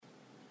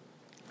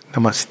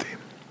Namaste.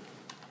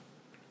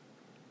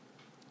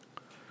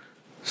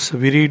 So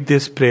we read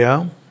this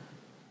prayer,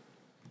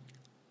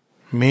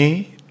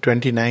 May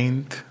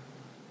 29th,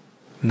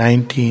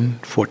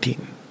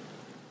 1914.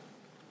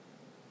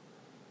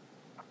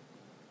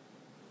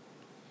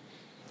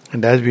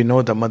 And as we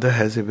know, the mother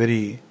has a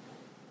very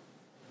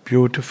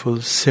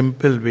beautiful,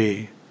 simple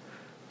way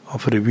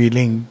of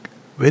revealing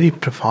very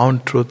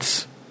profound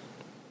truths.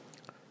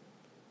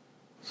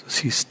 So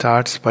she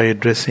starts by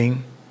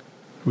addressing,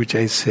 which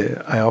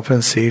I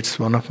often say it's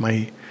one of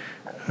my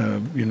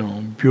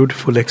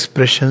beautiful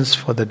expressions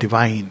for the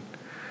divine.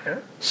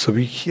 So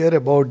we hear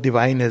about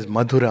divine as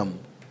Madhuram.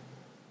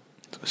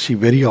 So she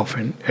very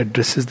often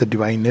addresses the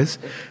divine as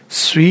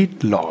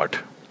Sweet Lord.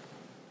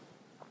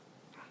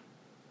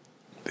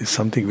 There's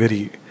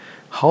something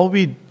how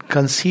we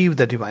conceive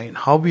the divine,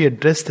 how we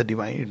address the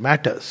divine, it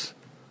matters.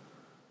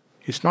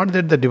 It's not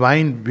that the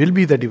divine will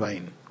be the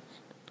divine,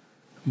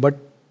 but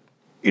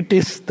it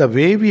is the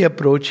way we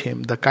approach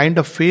him, the kind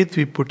of faith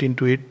we put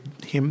into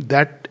him,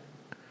 that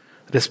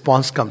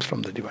response comes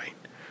from the divine.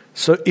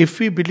 So if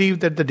we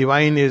believe that the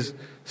divine is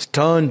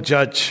stern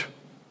judge,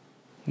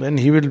 then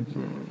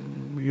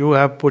you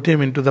have put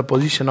him into the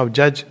position of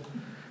judge,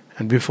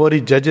 and before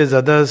he judges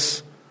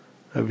others,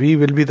 we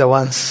will be the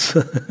ones.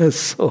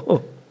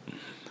 So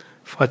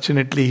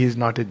fortunately he is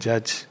not a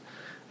judge.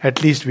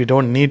 At least we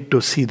don't need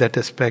to see that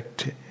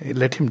aspect.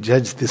 Let him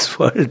judge this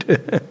world.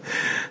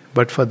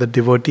 But for the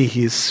devotee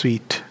he is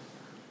sweet.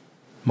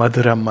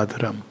 Madhuram,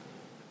 Madhuram.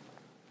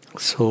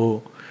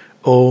 So,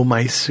 O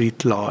my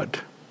sweet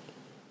Lord,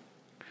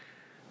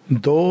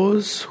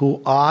 those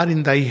who are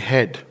in thy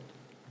head,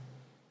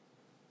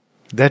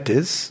 that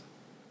is,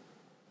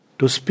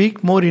 to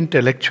speak more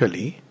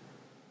intellectually,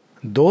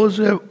 those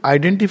who have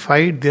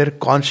identified their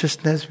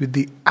consciousness with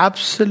the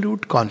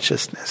absolute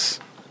consciousness,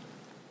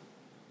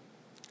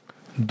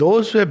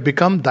 those who have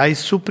become thy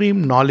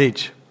supreme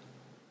knowledge,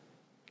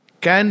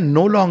 can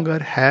no longer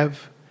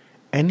have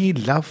any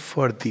love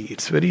for thee.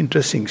 It's very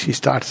interesting. She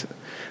starts.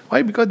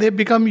 Why? Because they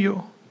become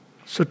you.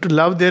 So to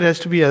love there has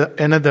to be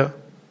another.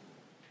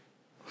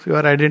 So you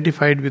are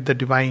identified with the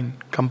divine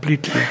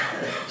completely.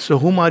 So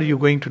whom are you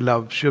going to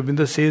love? Sri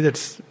Aurobindo says at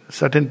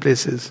certain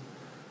places.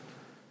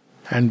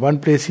 And one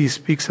place he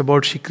speaks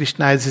about Shri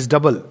Krishna as his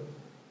double.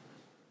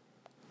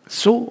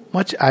 So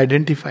much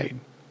identified.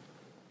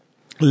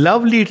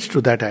 Love leads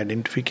to that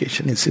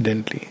identification,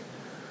 incidentally.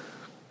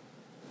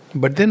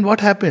 But then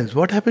what happens?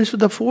 What happens to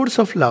the force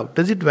of love?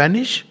 Does it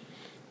vanish?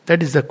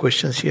 That is the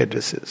question she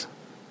addresses.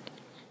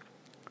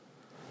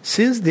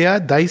 Since they are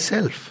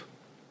thyself,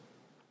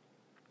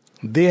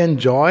 they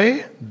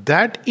enjoy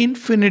that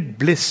infinite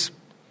bliss,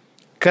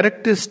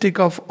 characteristic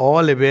of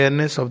all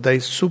awareness of thy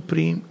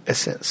supreme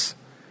essence.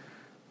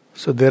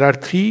 So there are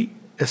three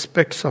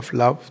aspects of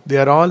love. They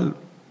are all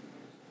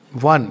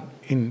one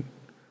in,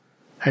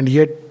 and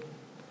yet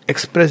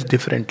expressed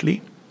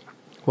differently.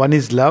 One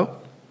is love.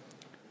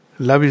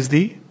 Love is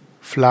the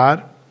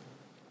flower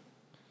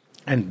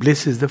and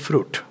bliss is the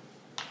fruit.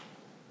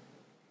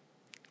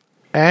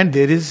 And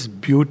there is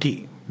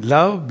beauty.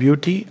 Love,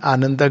 beauty,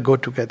 Ananda go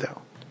together.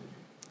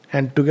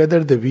 And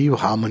together they weave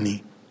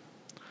harmony.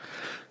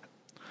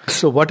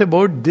 So what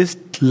about this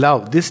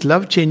love? This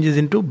love changes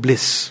into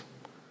bliss.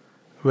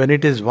 When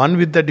it is one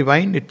with the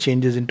divine, it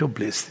changes into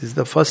bliss. This is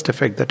the first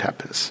effect that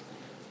happens.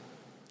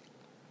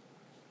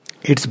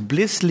 Its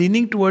bliss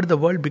leaning toward the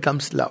world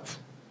becomes love.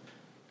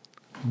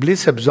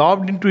 Bliss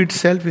absorbed into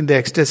itself in the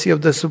ecstasy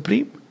of the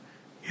Supreme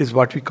is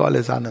what we call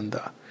as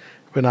Ananda.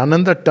 When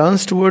Ananda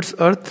turns towards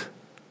earth,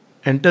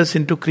 enters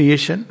into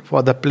creation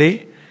for the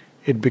play,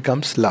 it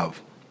becomes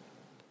love.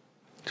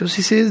 So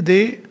she says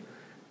they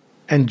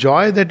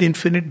enjoy that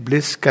infinite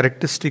bliss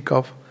characteristic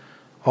of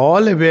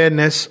all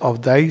awareness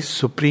of thy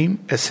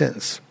supreme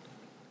essence.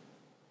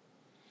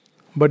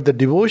 But the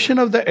devotion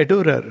of the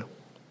adorer,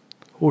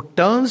 who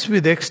turns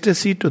with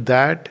ecstasy to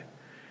that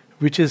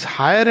which is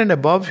higher and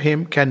above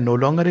him, can no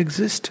longer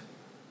exist.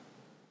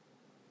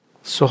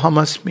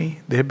 Sohamasmi,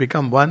 they have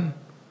become one.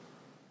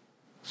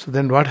 So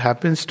then what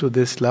happens to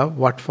this love?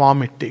 What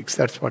form it takes?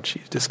 That's what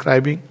she is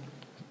describing.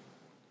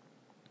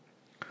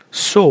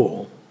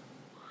 So,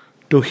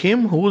 to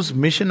him whose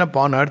mission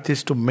upon earth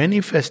is to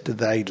manifest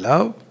thy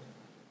love,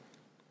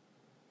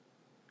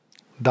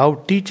 thou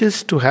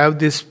teachest to have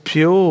this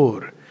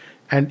pure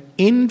and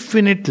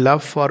infinite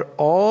love for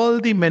all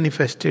the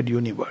manifested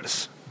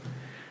universe.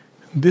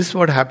 This is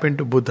what happened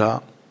to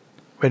Buddha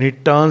when he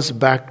turns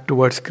back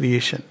towards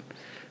creation.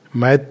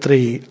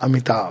 Maitreyi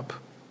Amitabh,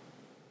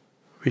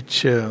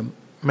 which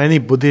many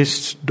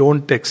Buddhists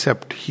don't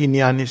accept,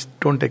 Hinayanis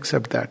don't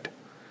accept that.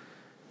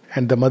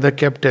 And the mother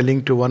kept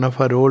telling to one of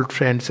her old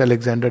friends,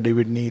 Alexander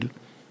David Neal,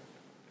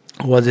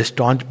 who was a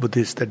staunch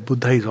Buddhist, that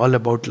Buddha is all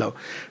about love.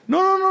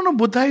 No,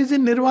 Buddha is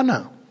in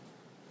Nirvana.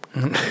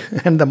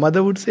 And the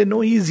mother would say, no,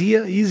 he is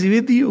here, he is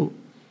with you.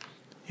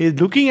 He is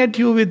looking at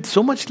you with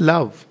so much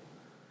love.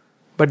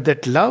 But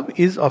that love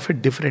is of a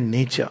different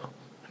nature.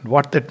 And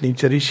what that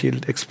nature is,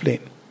 she'll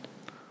explain.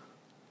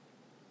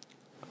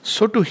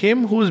 So to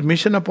him whose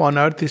mission upon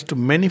earth is to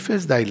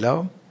manifest thy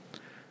love,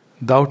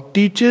 Thou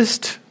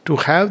teachest to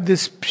have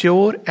this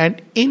pure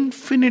and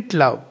infinite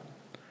love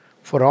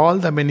for all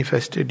the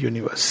manifested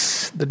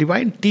universe. The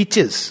divine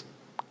teaches.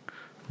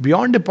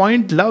 Beyond a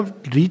point, love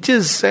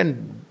reaches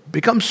and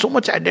becomes so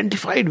much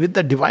identified with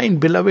the divine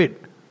beloved.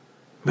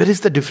 Where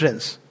is the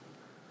difference?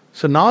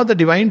 So now the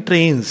divine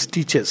trains,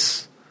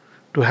 teaches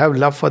to have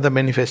love for the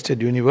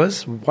manifested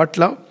universe. What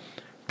love?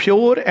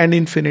 Pure and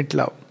infinite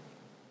love.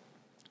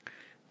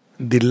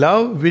 The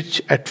love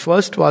which at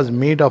first was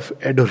made of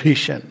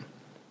adoration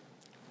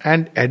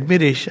and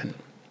admiration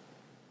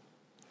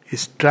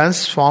is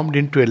transformed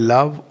into a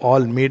love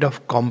all made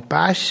of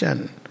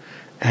compassion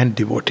and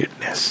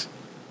devotedness.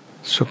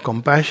 So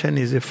compassion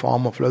is a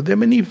form of love. There are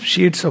many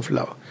shades of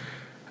love.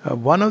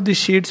 One of the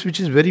shades which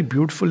is very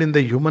beautiful in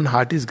the human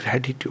heart is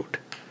gratitude.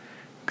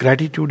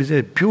 Gratitude is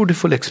a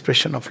beautiful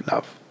expression of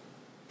love.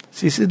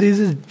 See, there is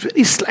a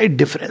very slight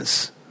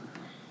difference.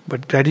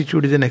 But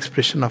gratitude is an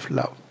expression of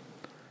love.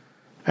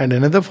 And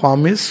another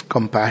form is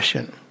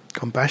compassion.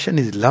 Compassion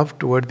is love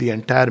toward the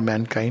entire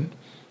mankind.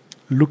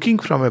 Looking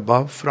from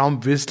above, from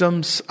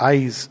wisdom's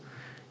eyes,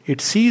 it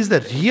sees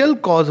the real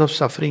cause of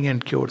suffering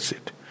and cures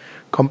it.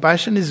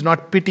 Compassion is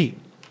not pity.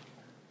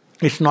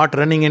 It's not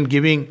running and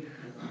giving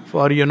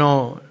for,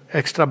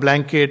 extra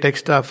blanket,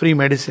 extra free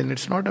medicine.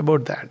 It's not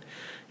about that.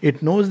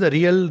 It knows the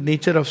real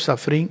nature of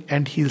suffering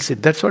and heals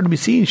it. That's what we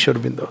see in Sri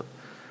Aurobindo.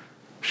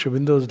 Sri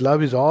Aurobindo's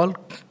love is all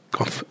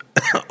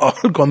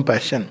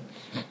compassion.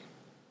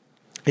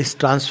 It's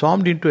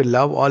transformed into a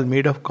love all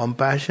made of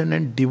compassion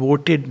and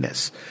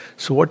devotedness.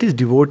 So what is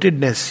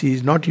devotedness? He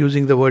is not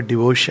using the word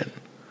devotion.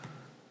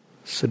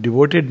 So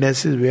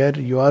devotedness is where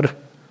you are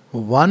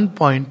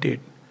one-pointed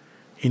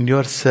in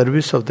your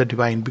service of the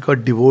divine. Because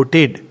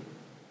devoted,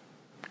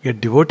 you are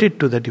devoted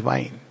to the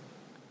divine.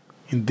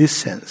 In this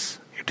sense,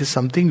 it is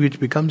something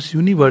which becomes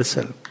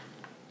universal.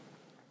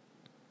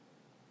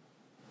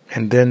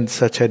 And then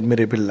such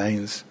admirable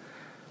lines.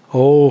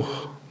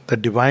 Oh, the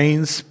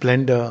divine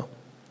splendor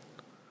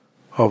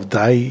of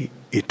thy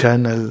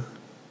eternal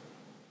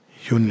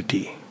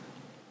unity.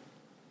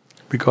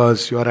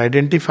 Because you are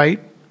identified,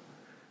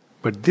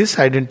 but this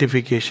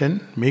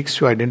identification makes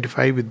you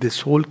identify with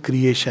this whole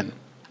creation.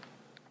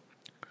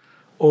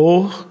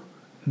 Oh,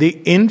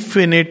 the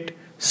infinite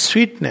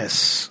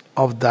sweetness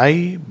of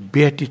thy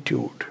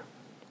beatitude.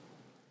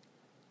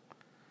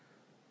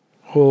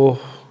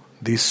 Oh,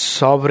 the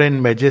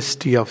sovereign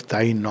majesty of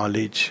thy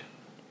knowledge.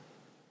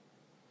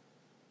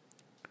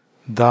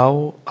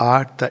 Thou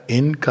art the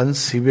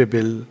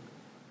inconceivable,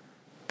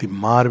 the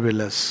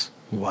marvelous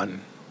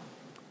one.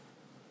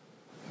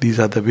 These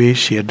are the ways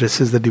she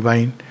addresses the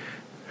divine.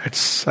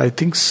 I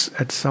think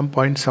at some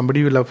point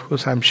somebody will, of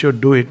course, I'm sure,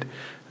 do it.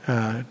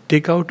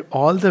 Take out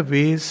all the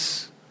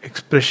ways,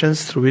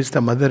 expressions through which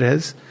the mother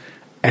has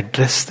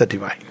addressed the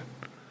divine.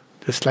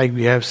 Just like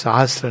we have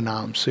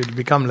Sahasranam, so it will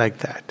become like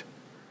that.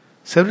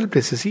 Several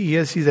places,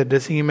 here she's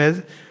addressing him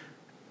as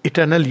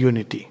eternal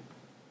unity.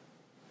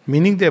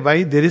 Meaning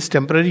thereby there is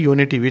temporary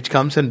unity which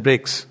comes and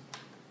breaks.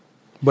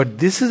 But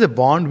this is a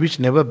bond which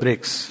never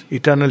breaks,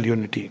 eternal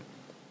unity.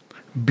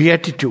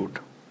 Beatitude.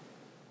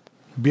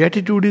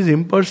 Beatitude is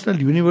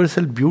impersonal,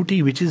 universal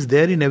beauty which is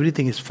there in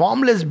everything. It's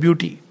formless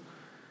beauty.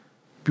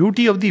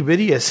 Beauty of the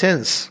very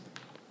essence.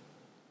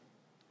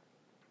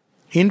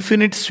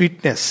 Infinite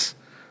sweetness.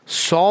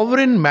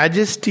 Sovereign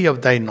majesty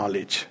of thy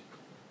knowledge.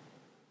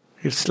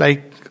 It's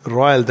like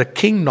royal, the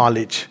king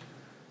knowledge,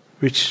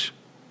 which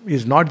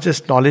is not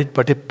just knowledge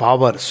but a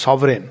power,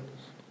 sovereign.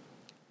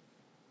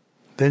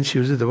 Then she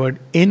uses the word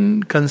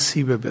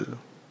inconceivable.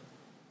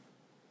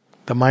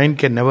 The mind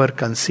can never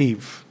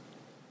conceive.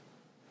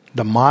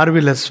 The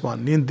marvelous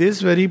one. In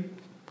this very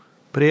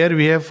prayer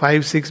we have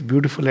 5-6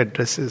 beautiful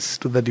addresses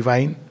to the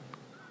divine.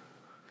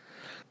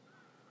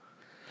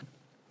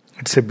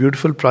 It's a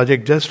beautiful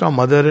project just from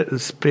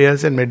Mother's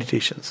prayers and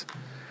meditations.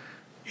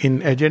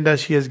 In agenda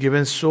she has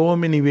given so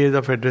many ways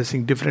of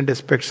addressing different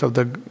aspects of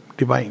the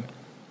divine.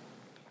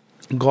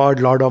 God,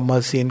 Lord of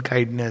mercy and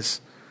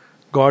kindness.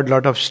 God,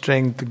 Lord of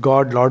strength.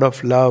 God, Lord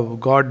of love.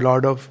 God,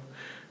 Lord of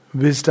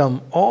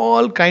wisdom.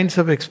 All kinds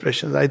of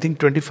expressions. I think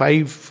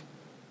 25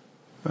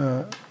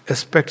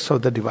 aspects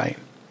of the divine.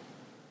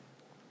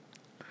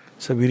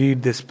 So we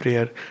read this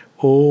prayer.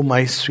 O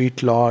my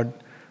sweet Lord,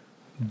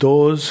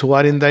 those who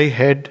are in thy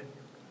head,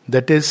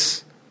 that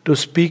is, to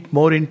speak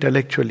more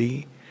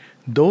intellectually,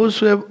 those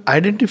who have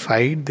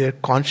identified their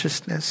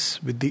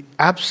consciousness with the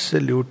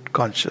absolute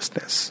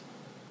consciousness,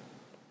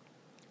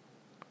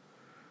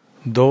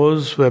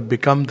 those who have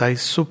become thy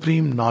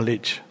supreme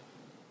knowledge,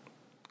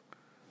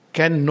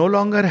 can no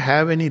longer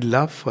have any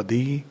love for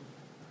thee,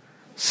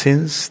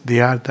 since they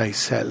are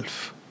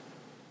thyself.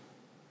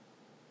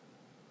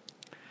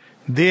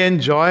 They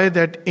enjoy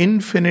that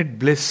infinite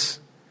bliss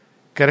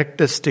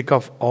characteristic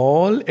of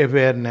all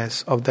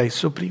awareness of thy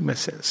supreme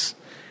essence,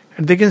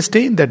 and they can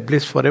stay in that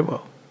bliss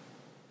forever.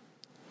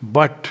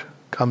 But,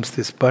 comes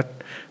this but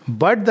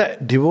the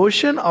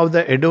devotion of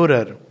the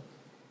adorer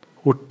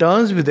who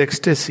turns with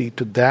ecstasy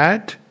to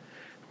that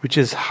which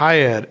is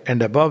higher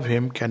and above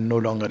him can no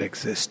longer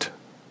exist.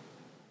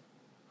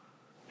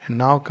 And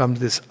now comes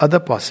this other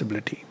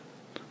possibility.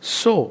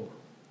 So,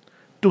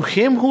 to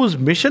him whose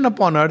mission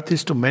upon earth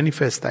is to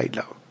manifest thy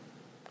love.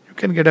 You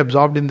can get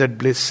absorbed in that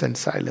bliss and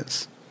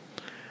silence.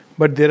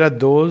 But there are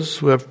those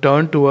who have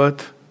turned to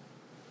earth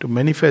to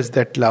manifest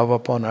that love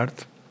upon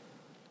earth.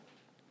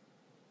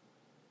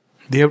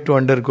 They have to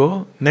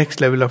undergo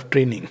next level of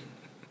training.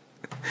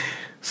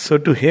 So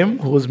to him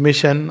whose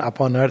mission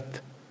upon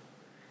earth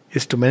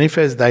is to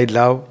manifest thy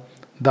love,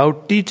 thou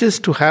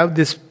teachest to have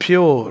this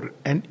pure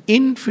and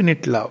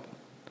infinite love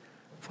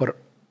for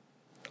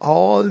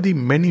all the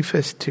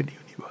manifested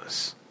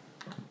universe.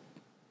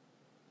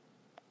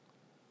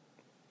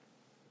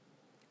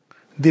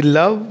 The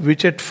love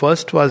which at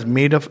first was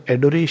made of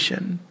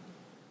adoration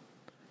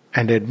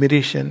and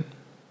admiration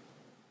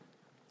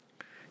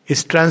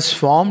is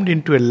transformed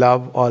into a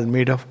love all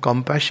made of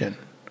compassion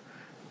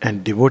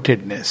and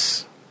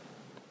devotedness.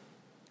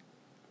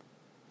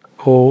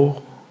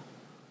 Oh,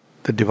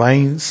 the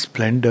divine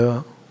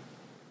splendor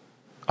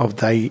of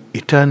thy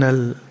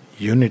eternal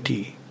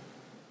unity.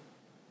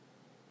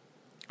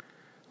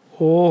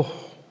 Oh,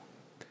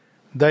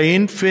 the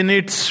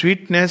infinite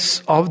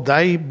sweetness of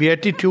thy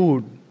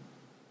beatitude.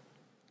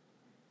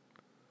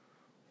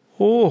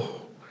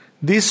 Oh,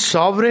 the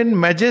sovereign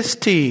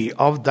majesty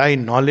of thy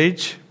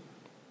knowledge.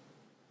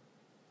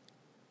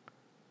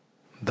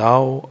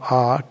 Thou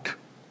art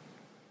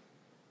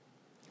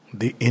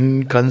the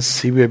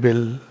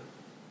inconceivable,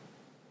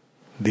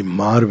 the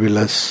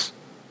marvelous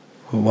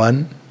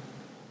one.